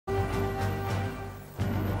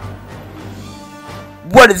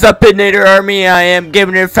What is up, Inator Army? I am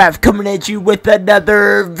Gamer5 coming at you with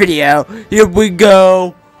another video. Here we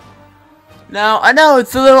go. Now, I know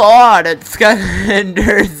it's a little odd at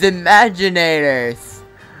Skylanders Imaginators,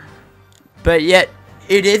 but yet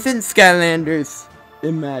it isn't Skylanders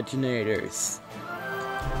Imaginators.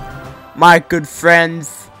 My good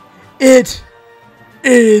friends, it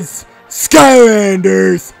is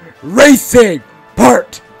Skylanders Racing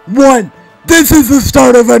Part 1. This is the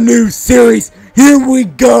start of a new series. Here we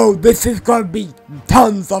go. This is gonna be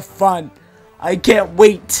tons of fun. I can't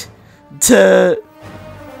wait to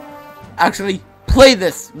actually play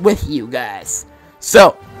this with you guys.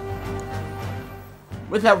 So,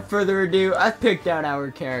 without further ado, I've picked out our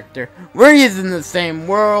character. We're using the same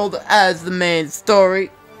world as the main story.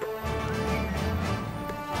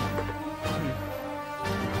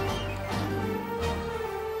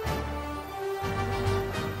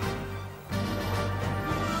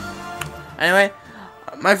 Anyway,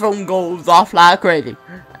 my phone goes off like crazy.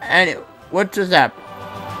 Anyway, what just happened?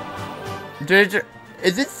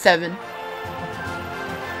 Is it 7?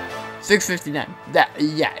 6:59.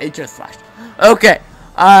 Yeah, it just flashed. Okay,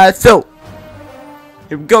 so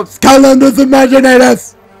here we go. Skylanders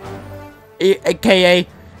Imaginators, aka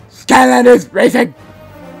Skylanders Racing.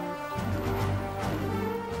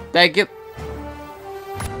 Thank you.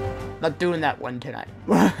 Not doing that one tonight.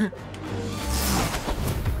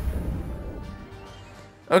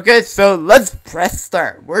 Okay, so let's press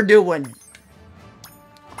start. We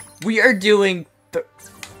are doing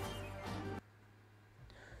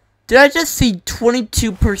did I just see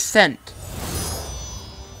 22%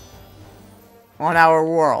 on our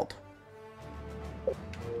world?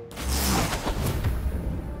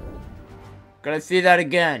 Gonna see that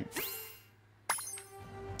again.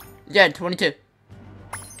 Yeah, 22.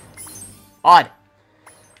 Odd.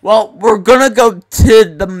 Well, we're gonna go to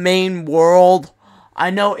the main world. I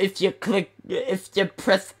know if you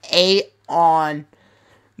press A on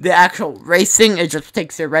the actual racing, it just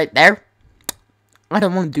takes it right there. I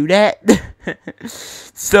don't want to do that.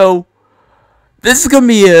 So, this is going to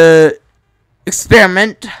be a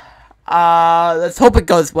experiment. Let's hope it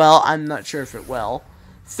goes well. I'm not sure if it will.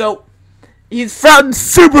 So, he's from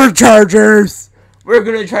Superchargers. We're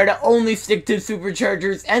going to try to only stick to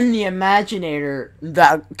Superchargers and the Imaginator,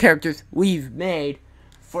 the characters we've made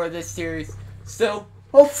for this series. So,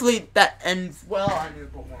 hopefully that ends well. I need to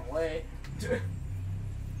put one away.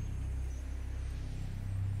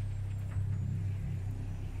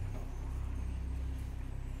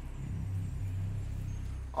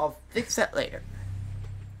 I'll fix that later.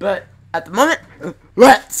 But, at the moment,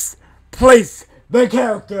 let's place the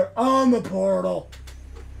character on the portal.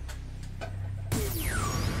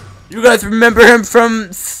 You guys remember him from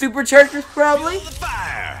Superchargers, probably?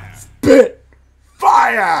 Fire! Spit!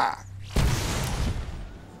 Fire!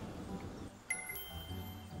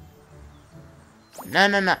 No.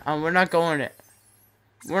 We're not going to it.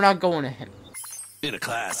 We're not going to him. In a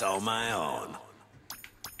class on my own.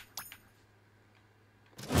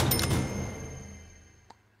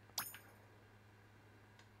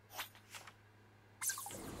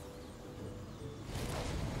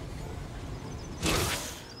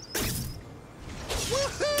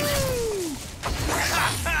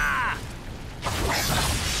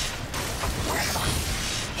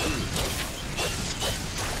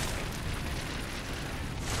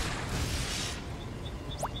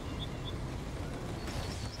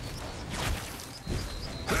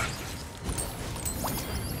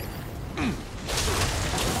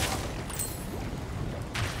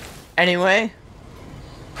 Anyway,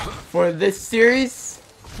 for this series,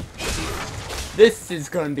 this is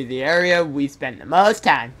going to be the area we spend the most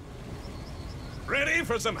time. Ready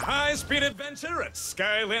for some high-speed adventure at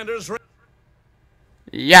Skylanders?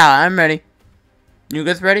 Yeah, I'm ready. You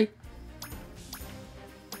guys ready?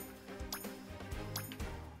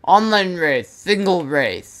 Online race, single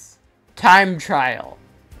race, time trial,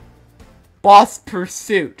 boss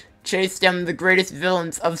pursuit, chase down the greatest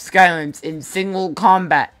villains of Skylanders in single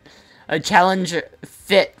combat. A challenge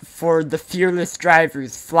fit for the fearless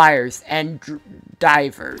drivers, flyers, and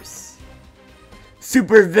divers.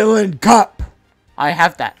 Super Villain Cup. I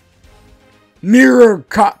have that. Mirror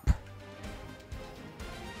Cup.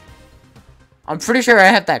 I'm pretty sure I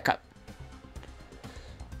have that cup.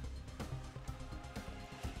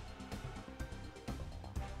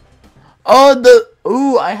 Oh,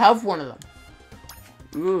 ooh, I have one of them.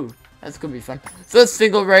 Ooh. That's gonna be fun. So,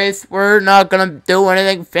 single race, we're not gonna do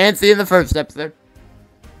anything fancy in the first episode.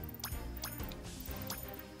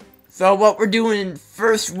 So, what we're doing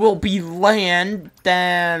first will be land,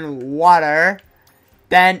 then water,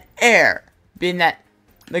 then air. Being that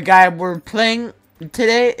the guy we're playing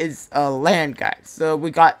today is land, guys. So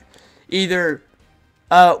we got either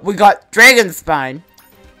we got Dragon Spine,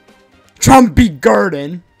 Trumpy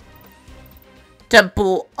Garden,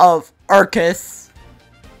 Temple of Arcus,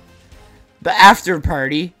 the After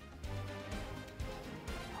Party.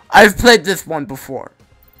 I've played this one before.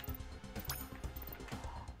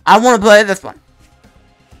 I want to play this one.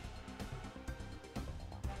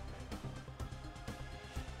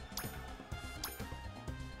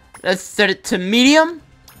 Let's set it to medium.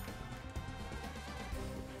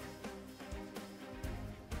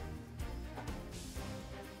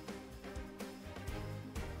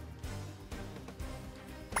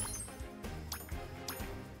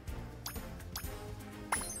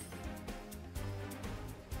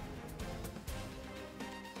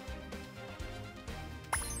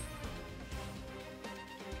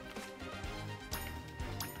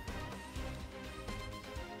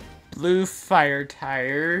 Blue fire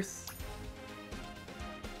tires.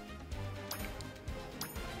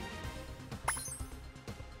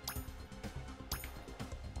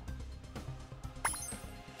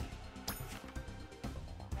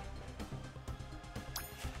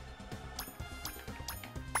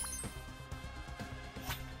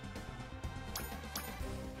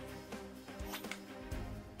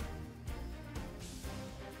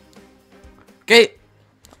 Okay,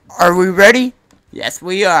 are we ready? Yes,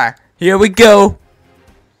 we are. Here we go.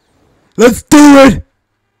 Let's do it!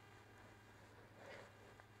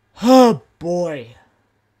 Oh boy.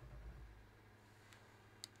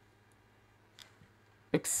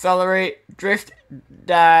 Accelerate, drift,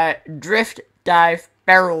 dive,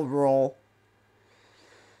 barrel roll.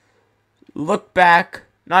 Look back,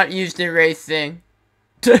 not used in racing.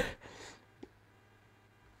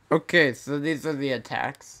 Okay, so these are the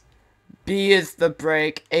attacks. B is the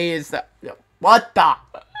brake, A is the... What the?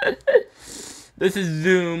 This is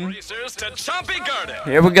zoom. Racers to Chompy Garden.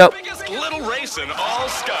 Here we go. Biggest little race in all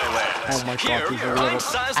Skylanders. Oh my god, Here, these are your little...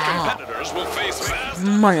 own-sized competitors will face vast,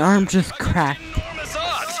 My arm just cracked. enormous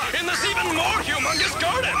odds in this even more humongous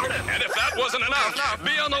garden. And if that wasn't enough,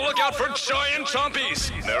 be on the lookout for Joy and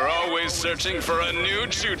Chompies. They're always searching for a new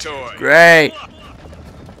chew toy. Great.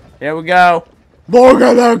 Here we go. Look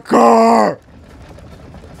at that car.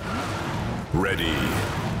 Ready.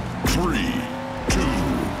 3, 2,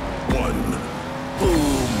 1.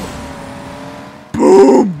 Boom.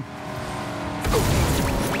 Boom.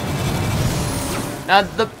 Now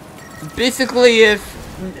basically if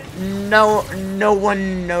no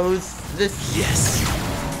one knows this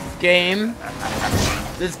game,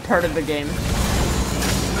 this part of the game,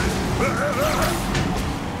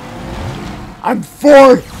 I'm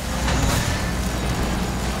fourth.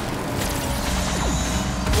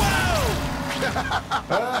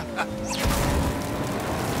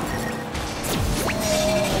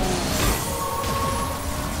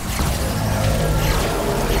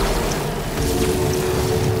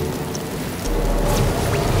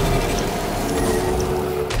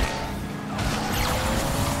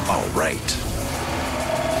 All right.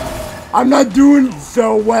 I'm not doing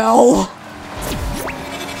so well.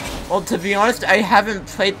 Well, to be honest, I haven't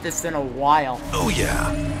played this in a while. Oh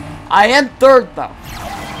yeah. I am third though.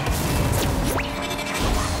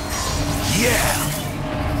 Yeah.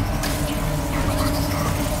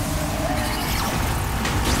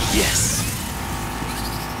 Yes.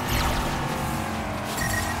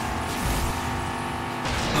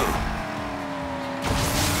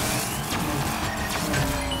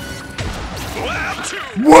 Lap 2.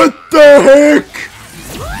 What the heck?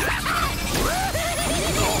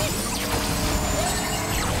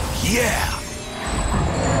 Yeah.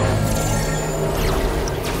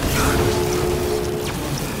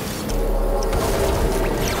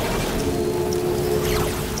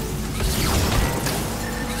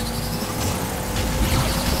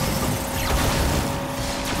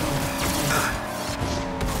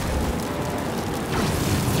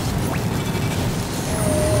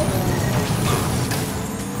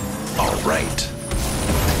 All right.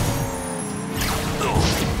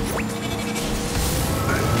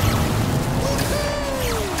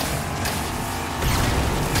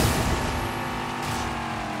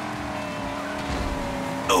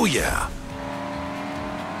 Oh yeah.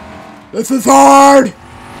 This is hard.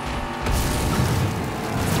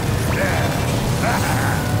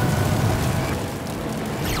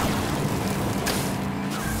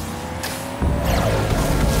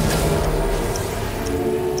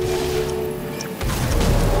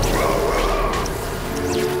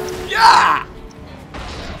 Yeah.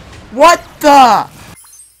 What the?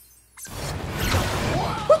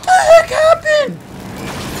 What the heck happened?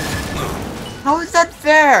 How is that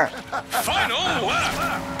fair? Final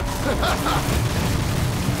lap.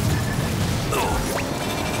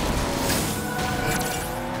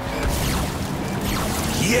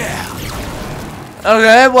 Yeah.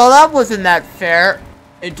 Okay, well that wasn't that fair.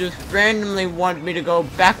 It just randomly wanted me to go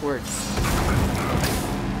backwards.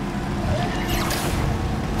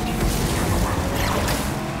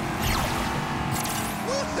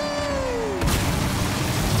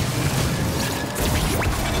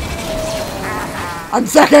 I'm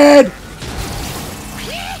second!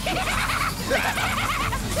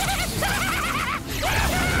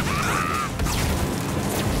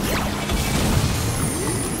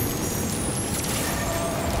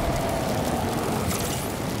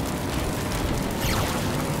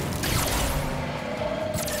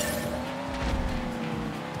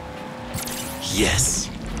 Yes.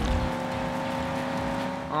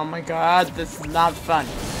 Oh my god, this is not fun.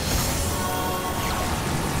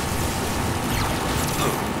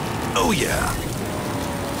 Oh yeah.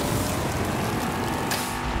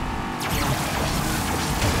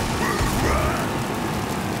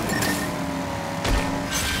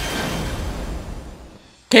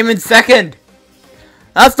 Came in second.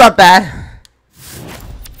 That's not bad.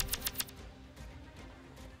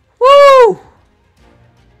 Woo!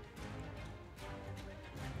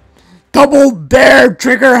 Double Dare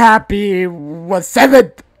Trigger Happy was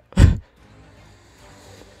 7th.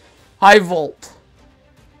 High Volt.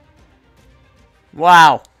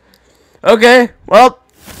 Wow. Okay, well.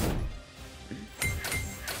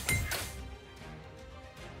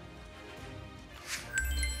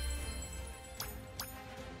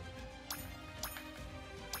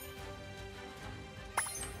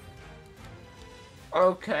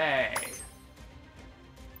 Okay.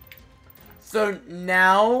 So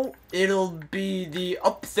now it'll be the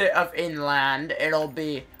opposite of inland. It'll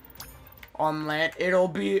be on land. It'll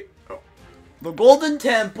be the Golden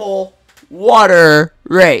Temple water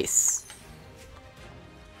race.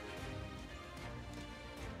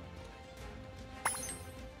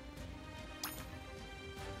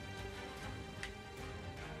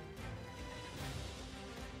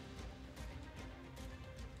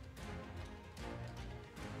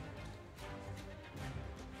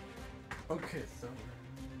 Okay, so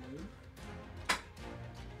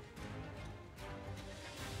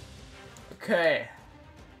okay.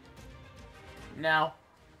 Now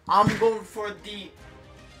I'm going for the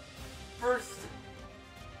first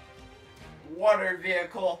water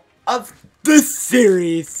vehicle of this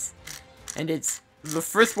series. And it's the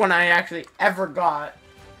first one I actually ever got.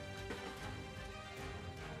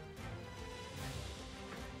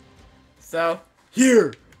 So,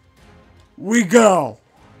 here we go.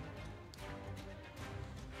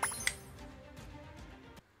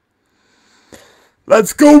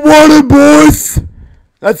 Let's go water, boys!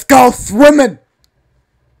 Let's go swimming!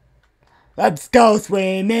 Let's go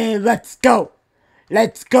swimming, let's go!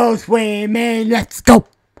 Let's go swimming, let's go!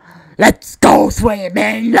 Let's go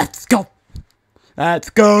swimming, let's go! Let's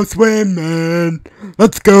go swimming!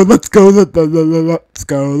 Let's go, let's go, let's go, let's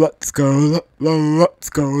go, let's go, let's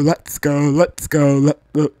go, let's go,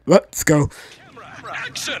 let's go.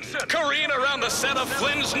 Action! Careen around the set of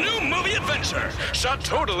Flynn's new movie adventure. Shot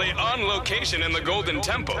totally on location in the Golden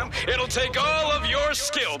Temple. It'll take all of your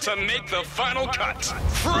skill to make the final cut.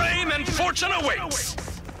 Frame and fortune awaits!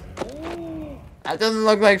 That doesn't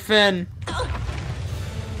look like Finn.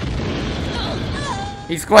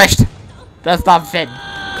 He's squished. That's not Finn.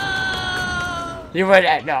 You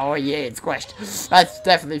would no, yeah, it's squished. That's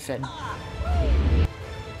definitely Finn.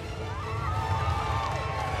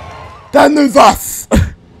 Then there's us!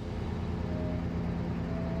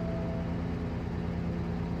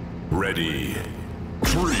 Ready.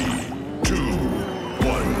 3, 2,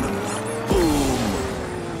 1. Boom.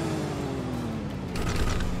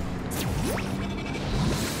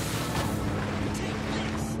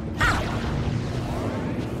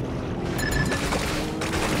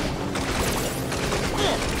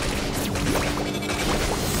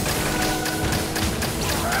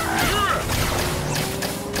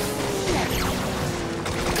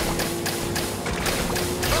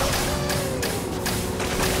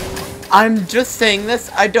 I'm just saying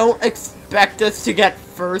this, I don't expect us to get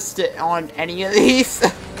first on any of these.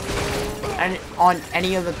 And on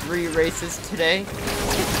any of the 3 races today.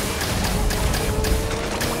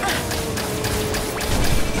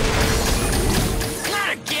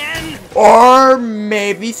 Not again! Or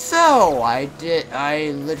maybe so. I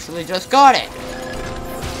literally just got it.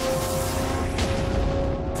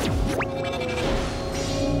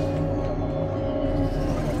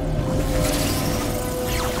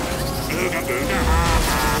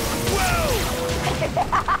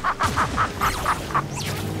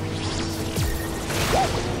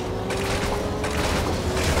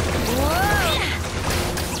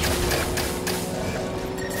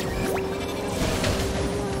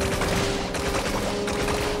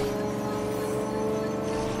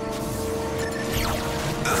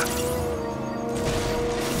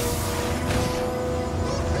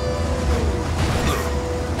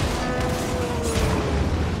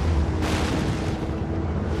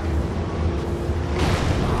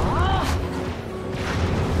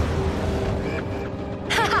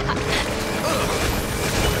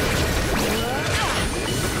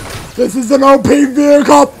 This is an OP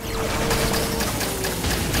vehicle!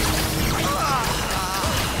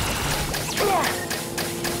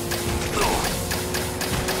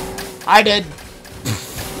 I did.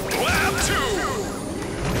 Lab 2!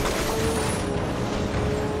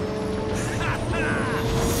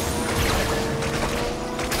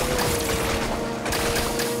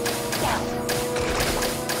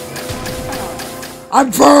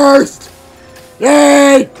 I'm first!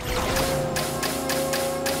 Yay!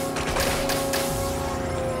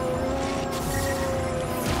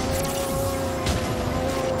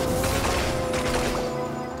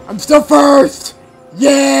 I'm still first!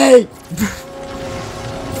 Yay!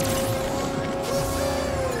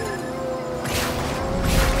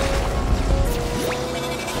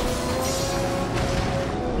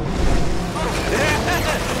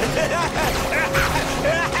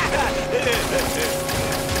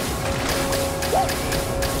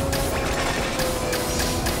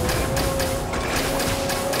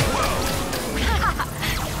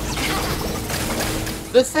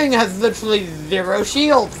 This thing has literally 0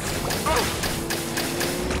 shields.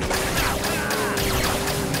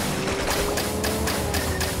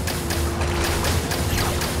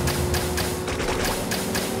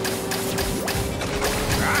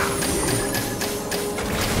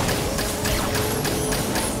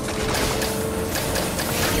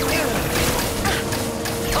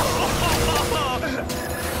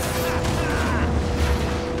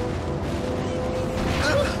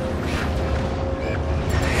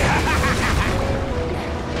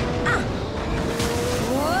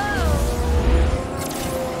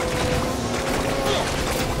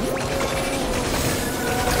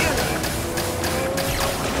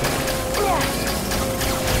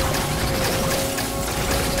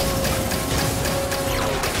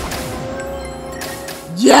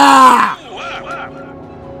 Yeah!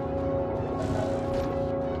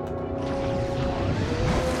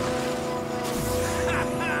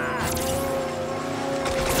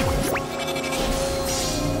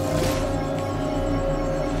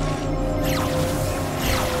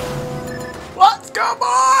 Let's go,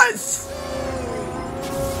 boys!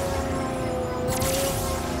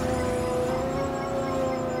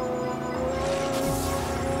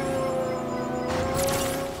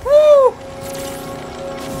 Woo!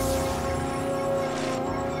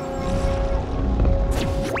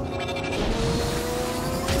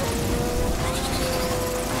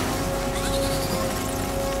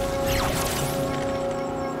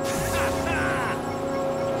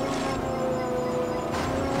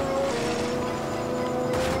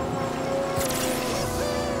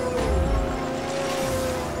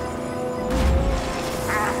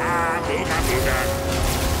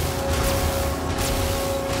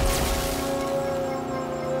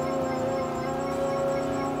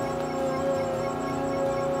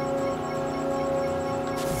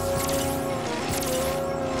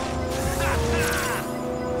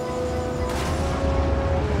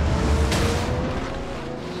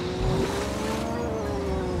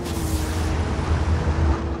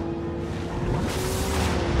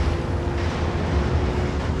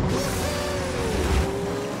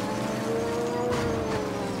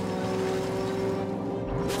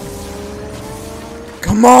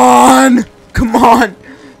 Come on! Come on!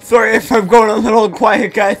 Sorry if I'm going a little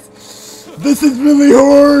quiet, guys. This is really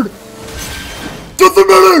hard! Doesn't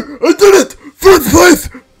matter! I did it! First place!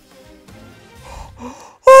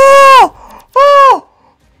 Oh! Oh!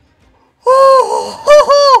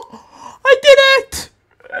 Oh! I did it!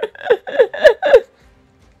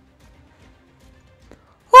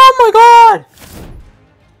 Oh my god!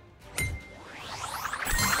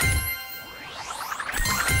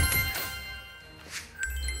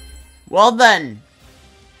 Well then.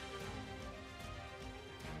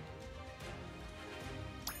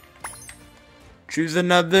 Choose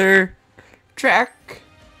another track.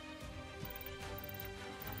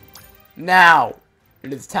 Now,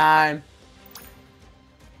 it is time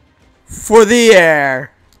for the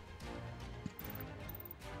air.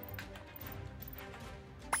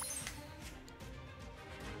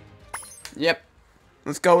 Yep.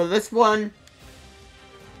 Let's go with this one.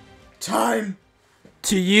 Time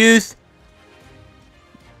to use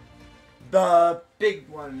the big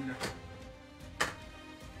one.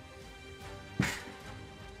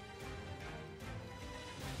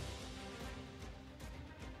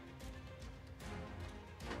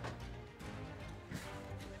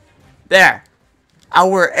 There.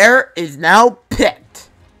 Our air is now picked.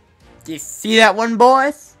 Do you see that one,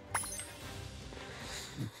 boys?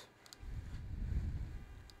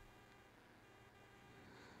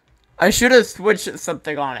 I should have switched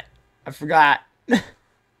something on it. I forgot.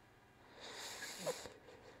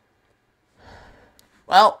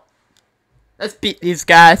 Well, let's beat these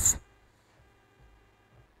guys.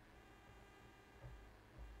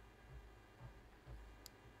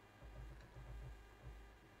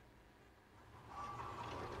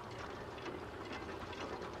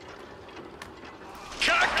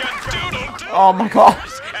 Oh my god.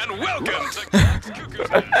 And welcome to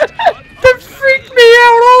That freaked me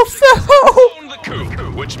out also. Own the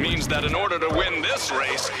Coop, which means that in order to win this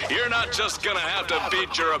race, you're not just gonna have to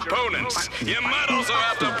beat your opponents. You might also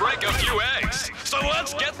have to break a few eggs. So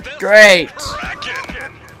let's get this Great.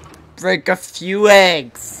 cracking. Break a few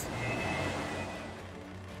eggs.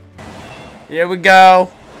 Here we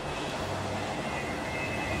go.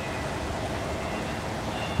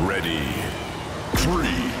 Ready. 3,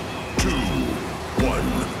 2, 1.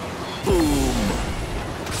 Boom.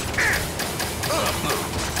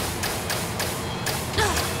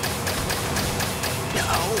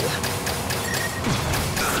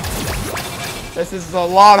 This is a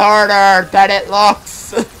lot harder than it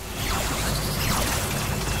looks.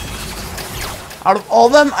 Out of all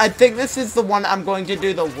of them, I think this is the one I'm going to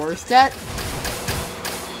do the worst at.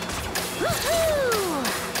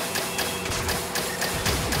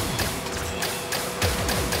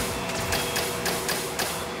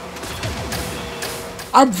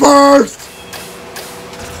 I'm first!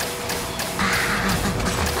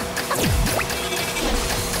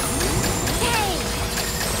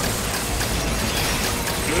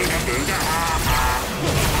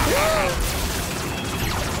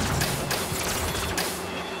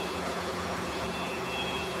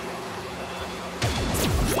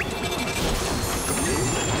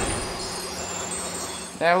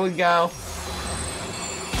 There we go.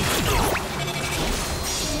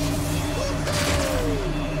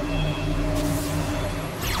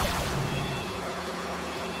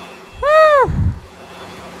 Woo!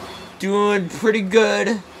 Doing pretty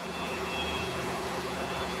good.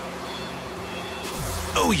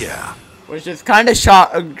 Oh yeah. Which is kind of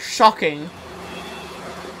shocking.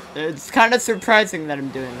 It's kind of surprising that I'm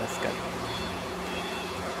doing this good.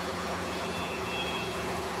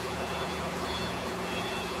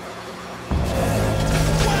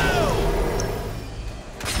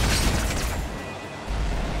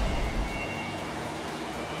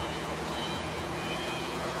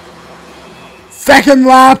 Second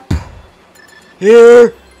lap!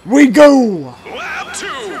 Here we go! Lap 2.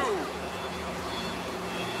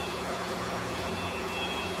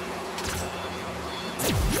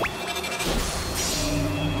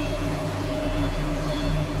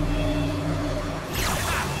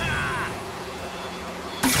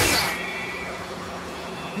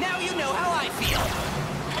 Now you know how I feel.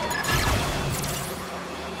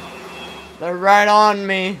 They're right on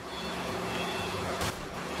me.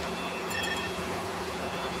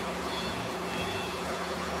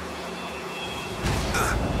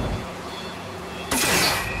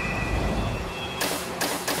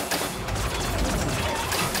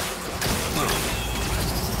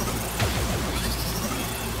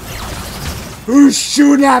 Who's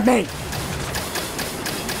shooting at me?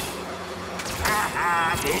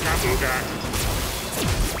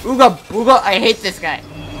 Ooga booga, I hate this guy.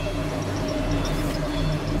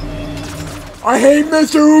 I hate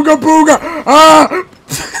Mr. Ooga Booga! Ah!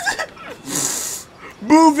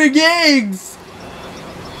 Moving eggs!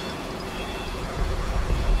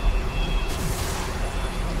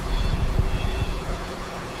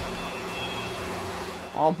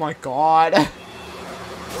 Oh my god.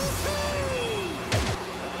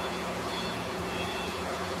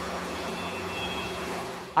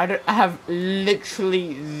 I have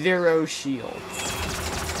literally 0 shields.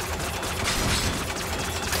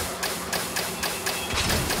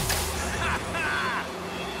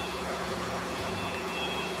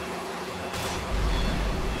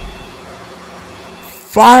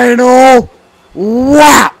 Final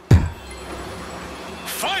lap!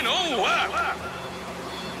 Final lap.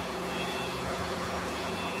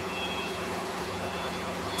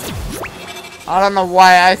 I don't know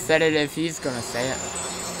why I said it if he's gonna say it.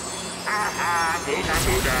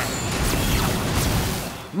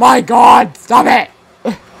 My god, stop it!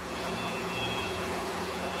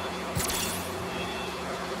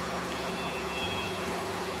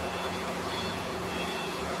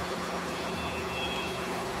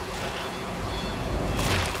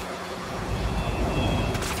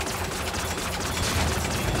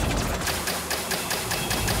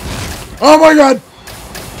 Oh my god!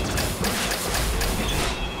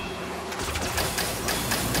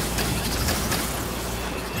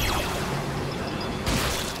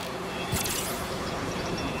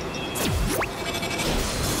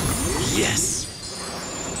 Yes.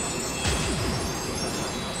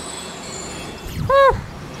 Whew.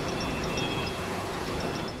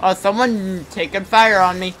 Oh, someone taking fire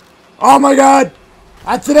on me. Oh my god!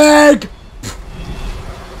 That's an egg!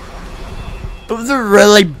 Those are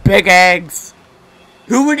really big eggs.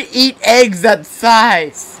 Who would eat eggs that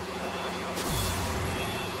size?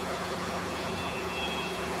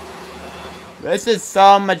 This is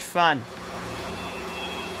so much fun.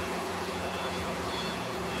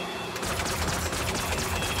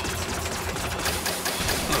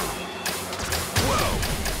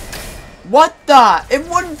 What the? It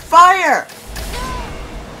wouldn't fire!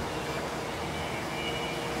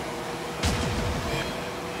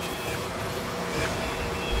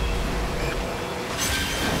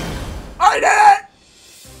 I did it!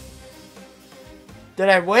 Did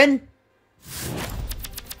I win?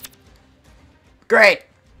 Great.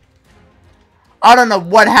 I don't know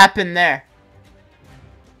what happened there.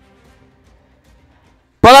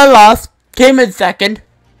 But I lost. Came in second.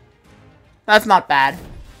 That's not bad.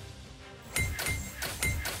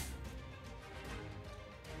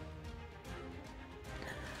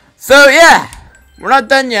 So yeah, we're not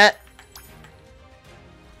done yet.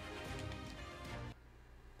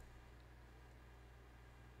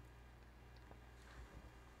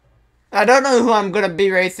 I don't know who I'm gonna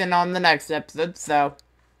be racing on the next episode, so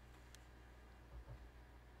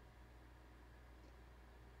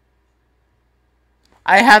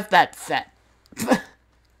I have that set.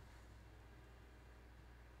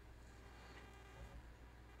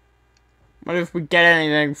 What if we get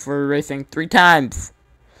anything for racing 3 times?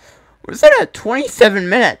 We're set at 27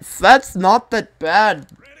 minutes. That's not that bad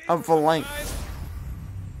of a length.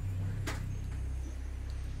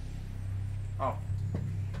 Oh.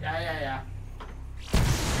 Yeah.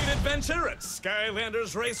 Great adventure at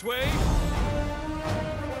Skylanders Raceway.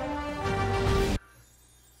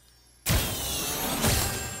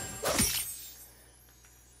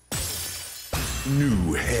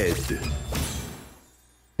 New head.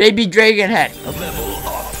 Baby dragon head. Level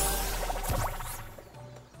up.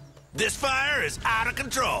 This fire is out of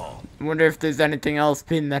control. I wonder if there's anything else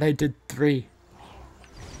being that I did 3.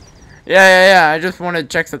 Yeah. I just want to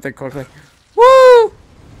check something quickly. Woo!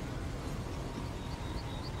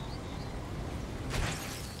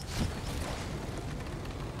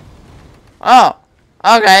 Oh,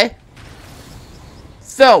 okay.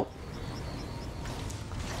 So,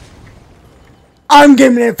 I'm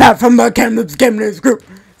Gaming Fat from the Kamloops Gaming Group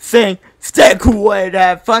saying, stay cool and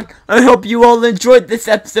have fun. I hope you all enjoyed this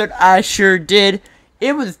episode. I sure did.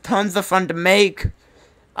 It was tons of fun to make.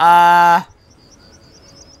 Yeah.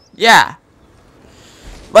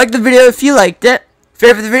 Like the video if you liked it.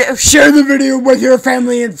 Favorite the video, share the video with your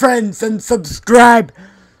family and friends, and subscribe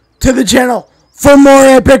to the channel for more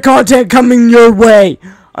epic content coming your way.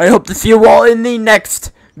 I hope to see you all in the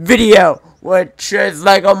next video, which is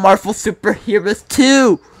LEGO Marvel Super Heroes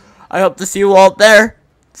 2. I hope to see you all there.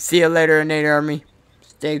 See you later, Inator Army.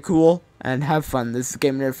 Stay cool and have fun. This is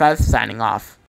Gamer 5 signing off.